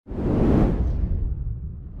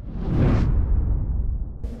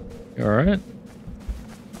You alright?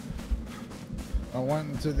 I went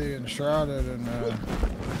into the Enshrouded and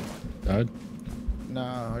Died?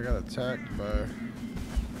 nah, I got attacked by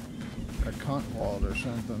a cunt walled or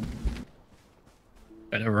something.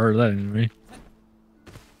 I never heard of that enemy.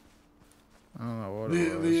 I don't know what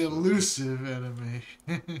it was. The elusive enemy.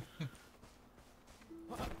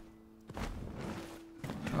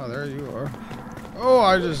 Oh, there you are. Oh,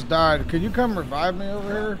 I just died. Could you come revive me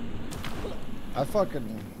over here? I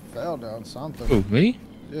fucking fell down something. Who, me?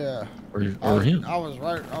 Yeah. Or him? I was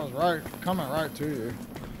right, coming right to you.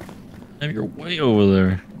 Damn, you're way over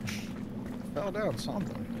there. Fell down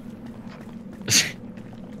something.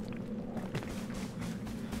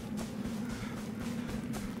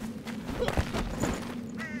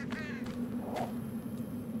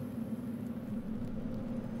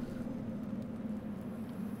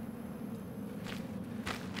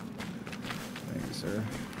 Thank you, sir.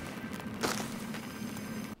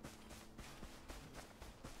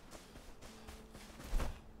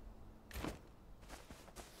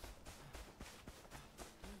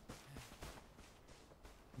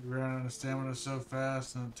 You ran out of stamina so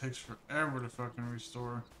fast and it takes forever to fucking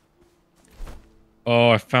restore. Oh,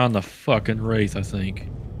 I found the fucking wraith, I think.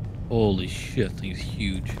 Holy shit, thing's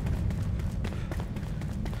huge.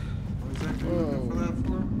 What exactly are you looking for that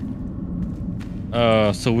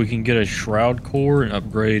for? So we can get a shroud core and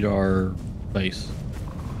upgrade our base.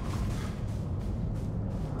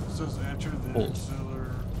 It says enter the Oh.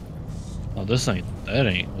 auxiliary. Oh, that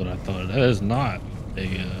ain't what I thought. That is not a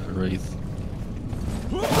wraith.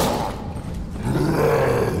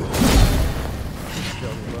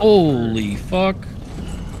 Holy fuck.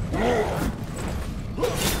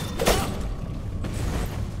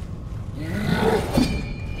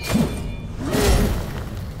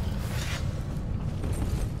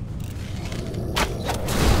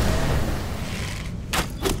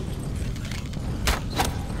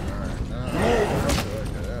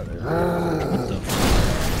 What the fuck?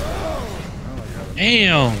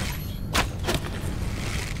 Damn.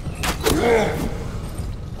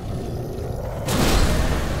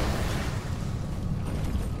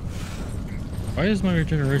 Why is my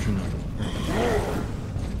regeneration not?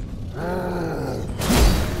 How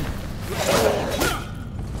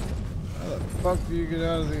the fuck do you get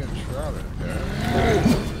out of the Enshrouded, guy?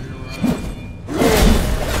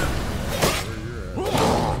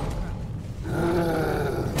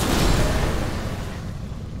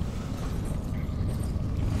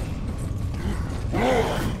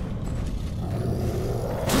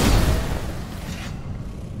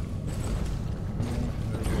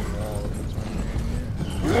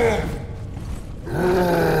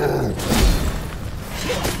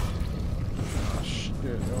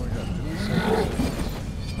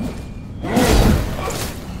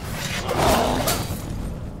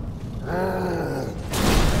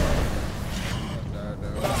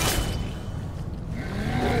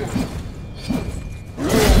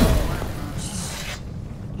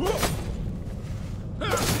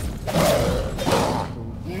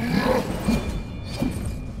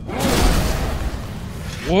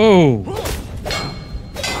 Whoa!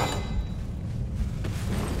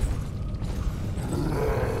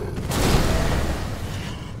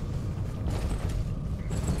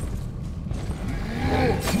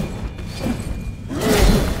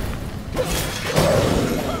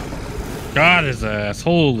 Got his ass.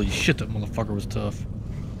 Holy shit, that motherfucker was tough.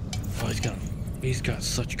 Oh, he's got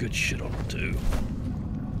such good shit on him too.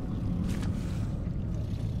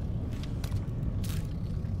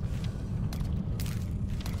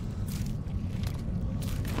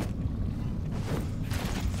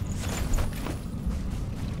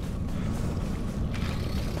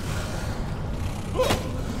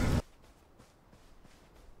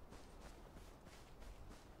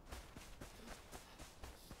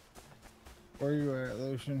 Where you at,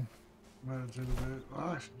 Lucian? I'm headed to the base. Well,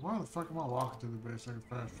 actually, why the fuck am I walking to the base? I can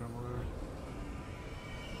fast travel there.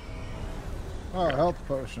 Oh, health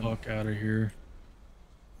potion. Fuck out of here.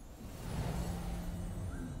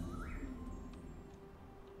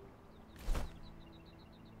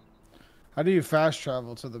 How do you fast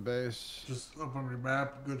travel to the base? Just up on your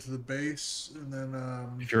map, go to the base, and then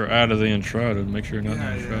If you're out of the Enshrouded, make sure you're not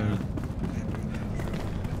yeah, in the Enshrouded.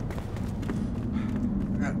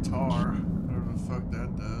 I got tar. Whatever the fuck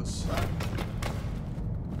that does.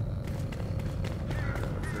 Gotta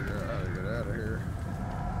figure out how to get out of here.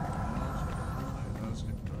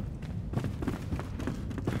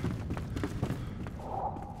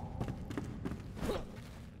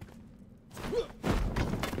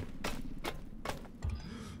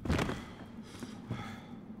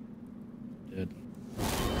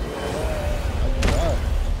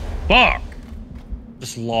 Fuck!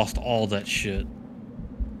 Just lost all that shit.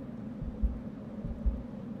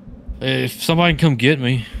 Hey, if somebody can come get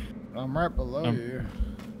me. I'm right below you.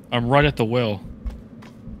 I'm right at the well.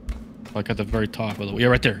 Like at the very top of the well. Yeah,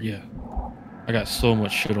 right there. Yeah. I got so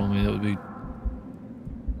much shit on me. That would be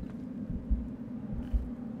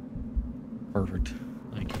perfect.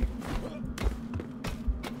 Thank you.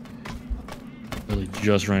 Really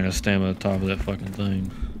just ran a stamina at the top of that fucking thing.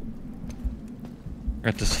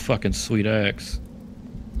 Got this fucking sweet axe.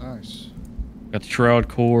 Nice. Got the shroud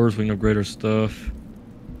cores. We can upgrade our stuff.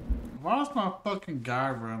 Why does my fucking guy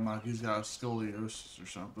run like he's got scoliosis or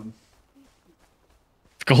something?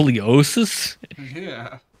 Scoliosis?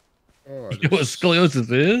 Yeah. Oh, You know what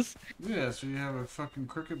scoliosis is? Yeah, so you have a fucking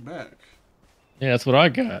crooked back. Yeah, that's what I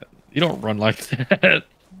got. You don't run like that.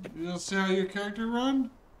 You don't see how your character run?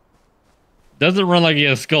 Doesn't run like he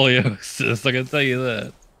has scoliosis, I can tell you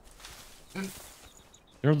that.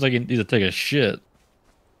 It runs like he needs to take a shit.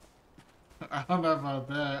 I don't know about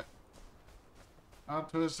that. I'm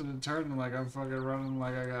twisted and turning like I'm fucking running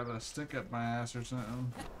like I got a stick up my ass or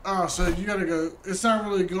something. Oh, so you gotta go. It's not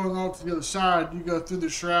really going all to the other side. You go through the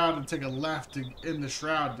shroud and take a left in the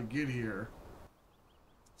shroud to get here.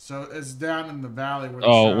 So it's down in the valley where the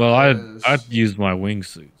shroud is. I'd use my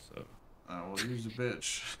wingsuit, so. Oh, well, use a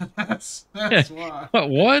bitch. that's why.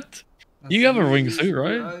 What? That's You have a wingsuit,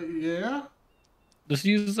 right? Yeah. Just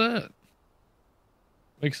use that.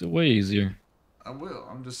 Makes it way easier. I will.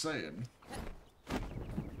 I'm just saying.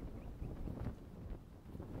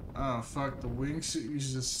 Oh, fuck. The wingsuit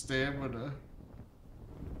uses stamina.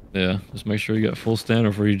 Yeah, just make sure you got full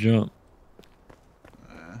stamina before you jump.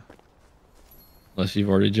 Unless you've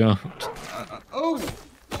already jumped. Oh!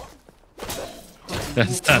 That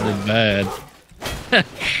sounded bad.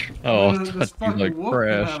 Oh, I thought you like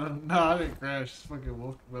crashed. No, I didn't crash. This fucking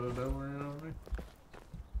wolf came out of nowhere on me.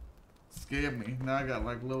 Scared me. Now I got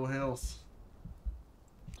like low health.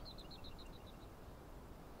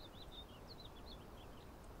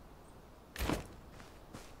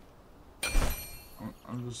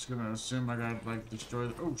 I'm just gonna assume I got like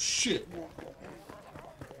destroyed. Oh shit!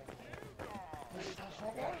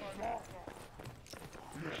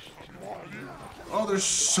 Oh, there's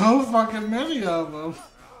so fucking many of them.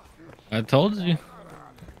 I told you.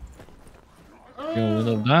 You're gonna end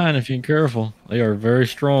up dying if you ain't careful. They are very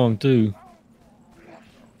strong too.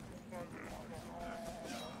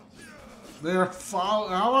 They're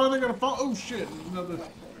following. How are they gonna follow? Oh shit! Another.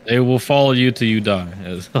 They will follow you till you die.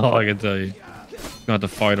 That's all I can tell you. You're gonna have to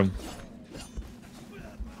fight them.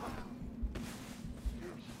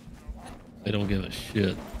 They don't give a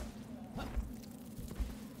shit.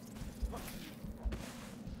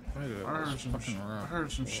 I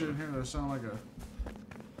heard some shit here that sound like a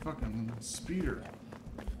fucking speeder.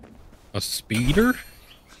 A speeder?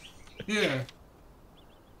 Yeah.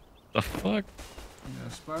 The fuck? Yeah,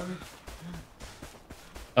 a spider?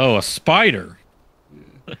 Oh, a spider.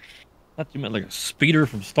 Yeah. I thought you meant like a speeder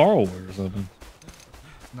from Star Wars or something.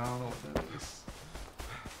 No, I don't know what that is.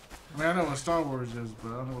 I mean, I know what Star Wars is, but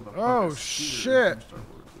I don't know what the fuck shit! Star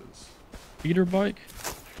Wars is. Speeder bike?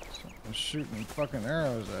 They're shooting fucking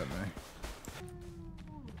arrows at me.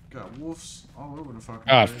 Got wolves all over the fucking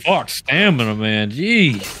God, place. fuck stamina, man.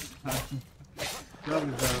 Jeez.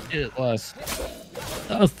 Probably bad. It was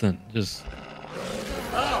nothing. Just.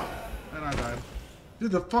 Oh! And I died.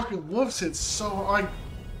 Dude, the fucking wolves hit so like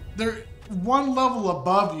they're one level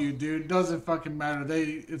above you, dude. Doesn't fucking matter.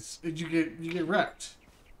 You get wrecked.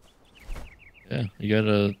 Yeah,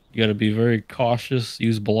 you gotta be very cautious.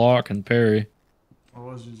 Use block and parry. I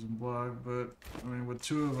was using block, but I mean with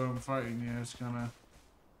two of them fighting, yeah, it's kind of.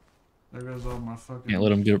 There goes all my fucking. Can't let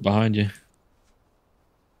them get behind you.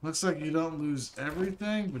 Looks like you don't lose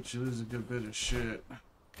everything, but you lose a good bit of shit.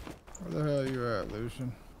 Where the hell are you at,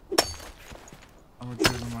 Lucian? I'm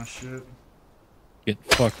retrieving my shit. Get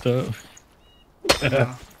fucked up.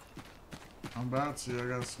 Yeah. I'm about to.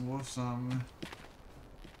 I got some wolves on me.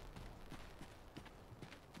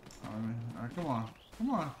 Alright, come on. Come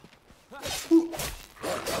on. Ooh.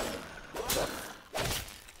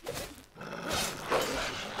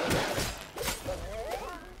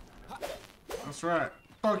 That's right.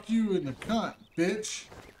 Fuck you in the cunt, bitch.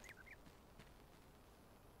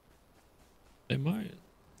 They might.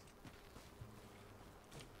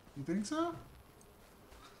 You think so?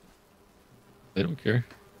 They don't care.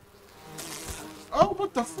 Oh,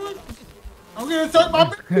 what the fuck? I'm gonna take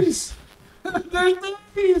my babies. There's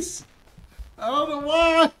babies. I don't know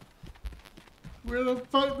why. Where the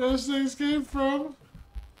fuck those things came from?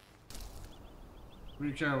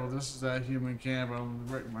 Be careful. This is that human camp. I'm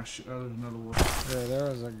wrecking my shit. Oh, there's another one. Yeah, there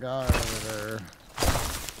was a guy over there.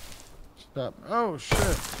 Stop. Oh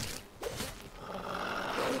shit.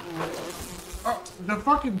 Oh, the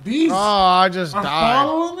fucking bees Oh, I just are died.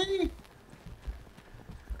 following me?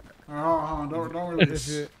 Alright, hold on. Don't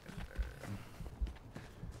release.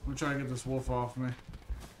 I'm trying to get this wolf off me.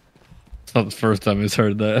 It's not the first time he's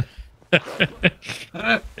heard that.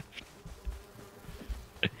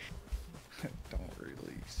 Don't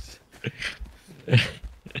release.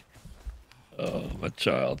 Oh, my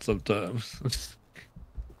child sometimes.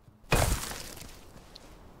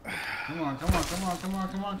 Come on.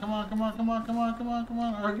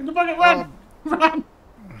 Alright, get the fucking run! Run!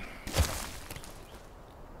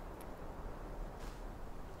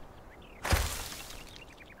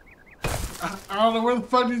 I don't know where the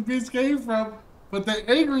fuck these beasts came from, but they're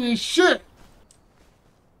angry as shit.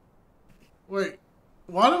 Wait,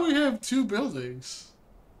 why do we have 2 buildings?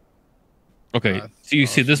 Okay, so you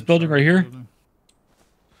see this building right here?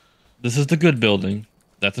 This is the good building.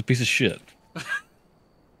 That's a piece of shit.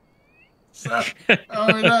 So,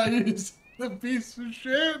 are we not using the piece of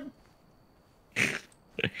shit?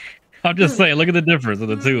 I'm just saying, look at the difference of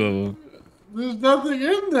the two of them. There's nothing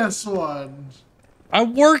in this one.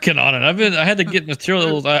 I'm working on it. I had to get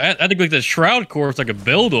materials. I had to go get the Shroud core so I could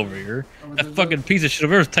build over here. That fucking piece of shit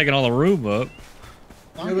over there is taking all the room up.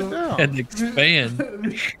 And expand.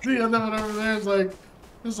 The other one over there is like,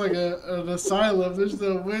 it's like an asylum. There's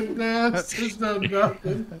no windows. There's no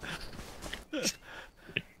nothing.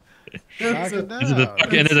 And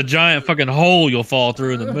there's a giant fucking hole you'll fall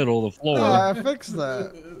through in the middle of the floor. I fixed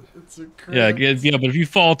that. It's a yeah, but if you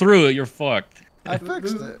fall through it, you're fucked. I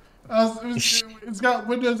fixed it. It's got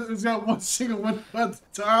windows. It's got one single window at the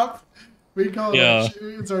top. We call it.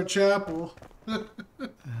 It's our chapel.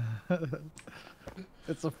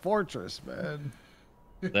 It's a fortress, man.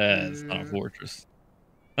 That's not a fortress.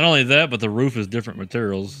 Not only that, but the roof is different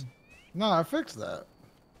materials. No, I fixed that.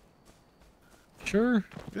 Sure.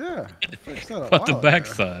 Yeah, I fixed that. But the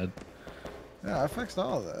backside. Yeah, I fixed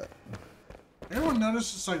all of that. Everyone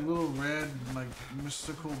notice this like little red like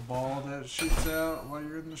mystical ball that shoots out while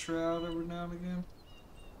you're in the shroud every now and again?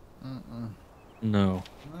 No.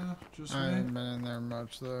 No, just I me. ain't been in there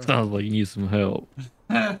much though. Sounds like you need some help.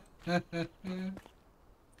 A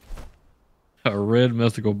red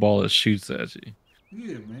mystical ball that shoots at you.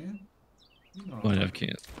 Yeah, man. You know Might have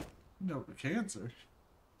cancer. You know, cancer.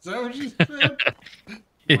 Is that what you said?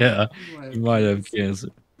 Yeah, you might have cancer.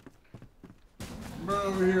 Bro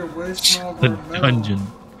over here way small The for metal. dungeon.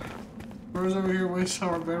 Bro's over here way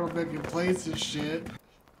small for metal making plates and shit.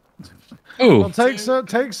 Oh, Well, take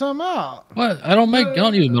some out. what? I don't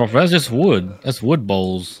use metal for that. That's just wood. That's wood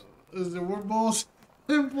bowls. Is there wood balls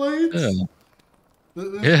in plates?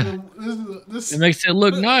 Yeah. This It makes it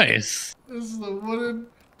look nice. This is a wooden.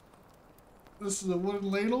 This is a wooden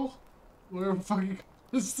ladle. Whatever fucking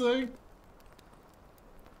this thing.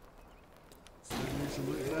 So it makes it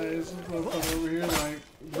look nice. Motherfucker over here like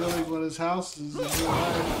building one of his houses in real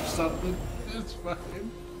life or something. It's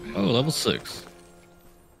fine. Oh, level 6.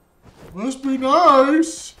 Must be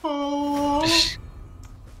nice. Oh.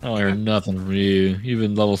 I don't hear nothing from you. You've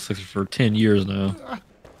been level 6 for 10 years now.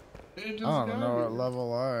 I don't know what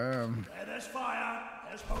level I am. There's fire.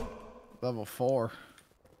 There's hope. Level 4.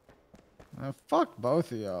 Fuck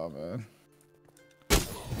both of y'all, man.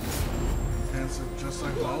 Just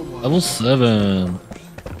like the old one. Level 7.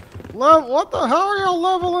 What the hell are y'all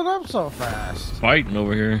leveling up so fast? Fighting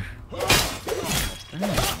over here. Damn,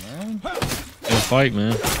 man. Go fight,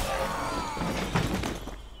 man.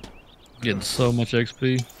 Getting so much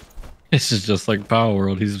XP. This is just like Power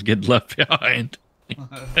World. He's getting left behind.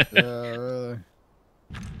 Yeah, really.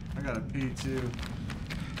 I got a pee too.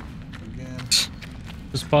 Again.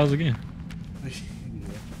 Just pause again.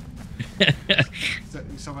 Yeah.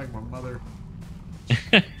 You sound like my mother.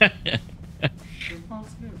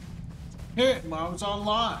 Hey, Mom's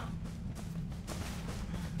online.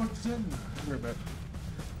 What's in there? Worry about it.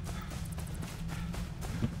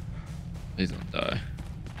 He's gonna die.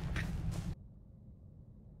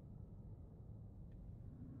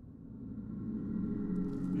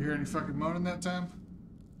 You hear any fucking moaning that time?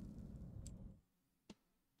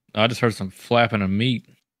 I just heard some flapping of meat.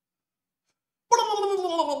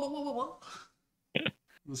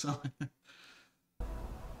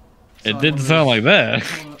 It didn't sound like that.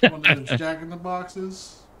 One of those Jack in the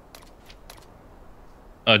Boxes.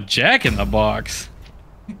 A Jack in the Box?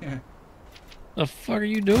 Yeah. The fuck are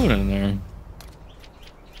you doing in there?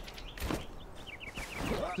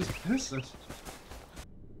 Just pissing.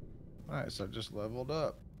 Alright, so I just leveled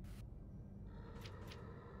up.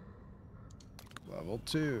 Level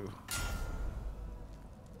 2.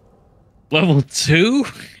 Level 2?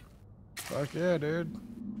 Fuck yeah, dude.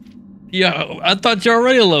 Yeah, I thought you're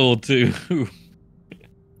already a level 2.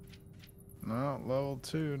 No, level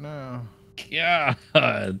 2 now.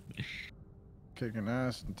 God. Kicking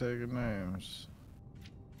ass and taking names.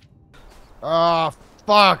 Oh,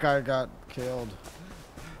 fuck, I got killed.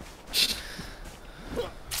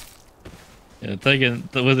 Yeah,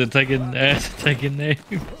 was it taking ass, taking name?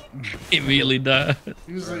 Immediately died.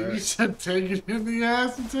 He was like, you said taking in the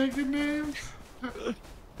ass and taking names?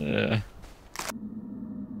 Yeah.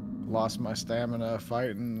 Lost my stamina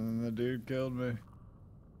fighting and the dude killed me.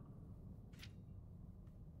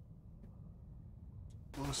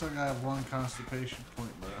 Looks like I have 1 constipation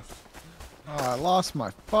point left. Oh, I lost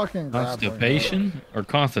my fucking grappling Constipation or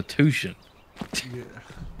Constitution? Yeah,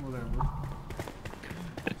 whatever.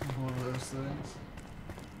 One of those things.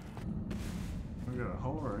 We got a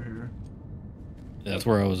hole right here. That's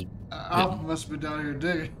where I was. Alpha must have been down here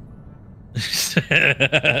digging.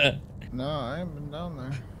 No, I ain't been down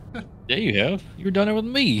there. Yeah, you have. You were down there with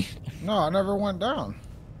me. No, I never went down.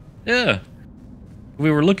 Yeah.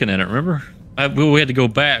 We were looking at it, remember? We had to go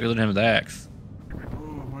back. We didn't have the axe. Oh,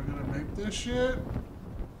 am I gonna make this shit?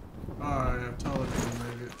 Alright, I'm totally gonna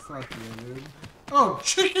make it. Fuck yeah, dude. Oh,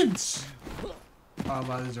 chickens! Oh,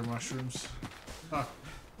 my, these are mushrooms. Oh.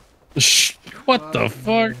 What the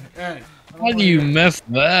fuck? Hey, How do you mess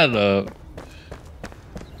that up?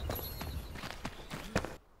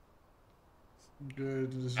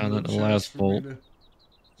 Good. There's Found another it in the last chest for me vault.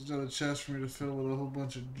 there's another chest for me to fill with a whole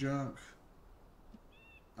bunch of junk.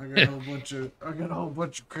 I got a whole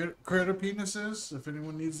bunch of critter penises. If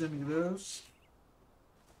anyone needs any of those.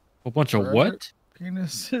 A bunch of what?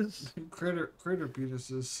 Penises? critter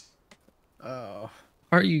penises. Oh.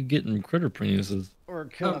 How are you getting critter penises? We're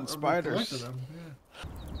killing I'm spiders. collecting them,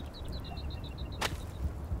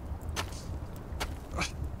 yeah.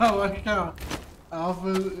 I like how Alpha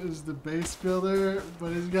is the base builder,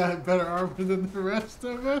 but he's got better armor than the rest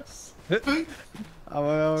of us. I'm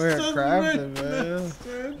over here Doesn't crafting, make man.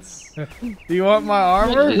 sense. Do you want my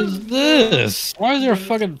armor? What is this? Why is there a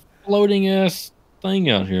fucking floating ass thing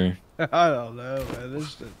out here? I don't know, man.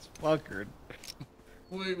 This shit's fuckered.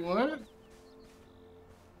 Wait, what?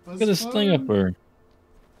 Look at this thing up there.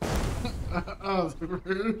 Oh, the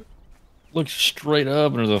roof. Look straight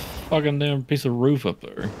up, and there's a fucking damn piece of roof up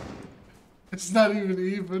there. It's not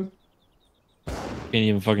even. Can't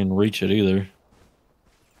even fucking reach it either.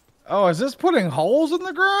 Oh, is this putting holes in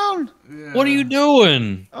the ground? Yeah. What are you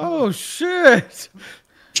doing? Oh, shit.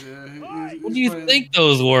 Yeah, What do you think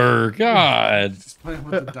those were? God. He's playing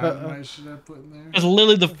with the dynamite shit I put in there. That's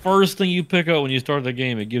literally the first thing you pick up when you start the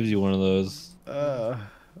game. It gives you one of those. Well,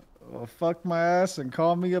 fuck my ass and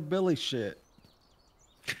call me a Billy shit.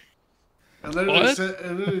 It literally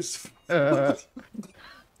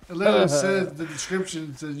says the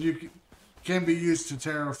description says you can be used to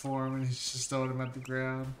terraform, and he's just throwing them at the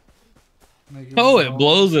ground. Oh, it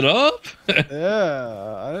blows it up? Yeah,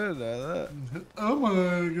 I didn't know that. Oh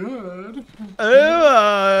my god.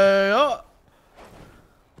 Oh.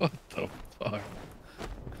 What the fuck?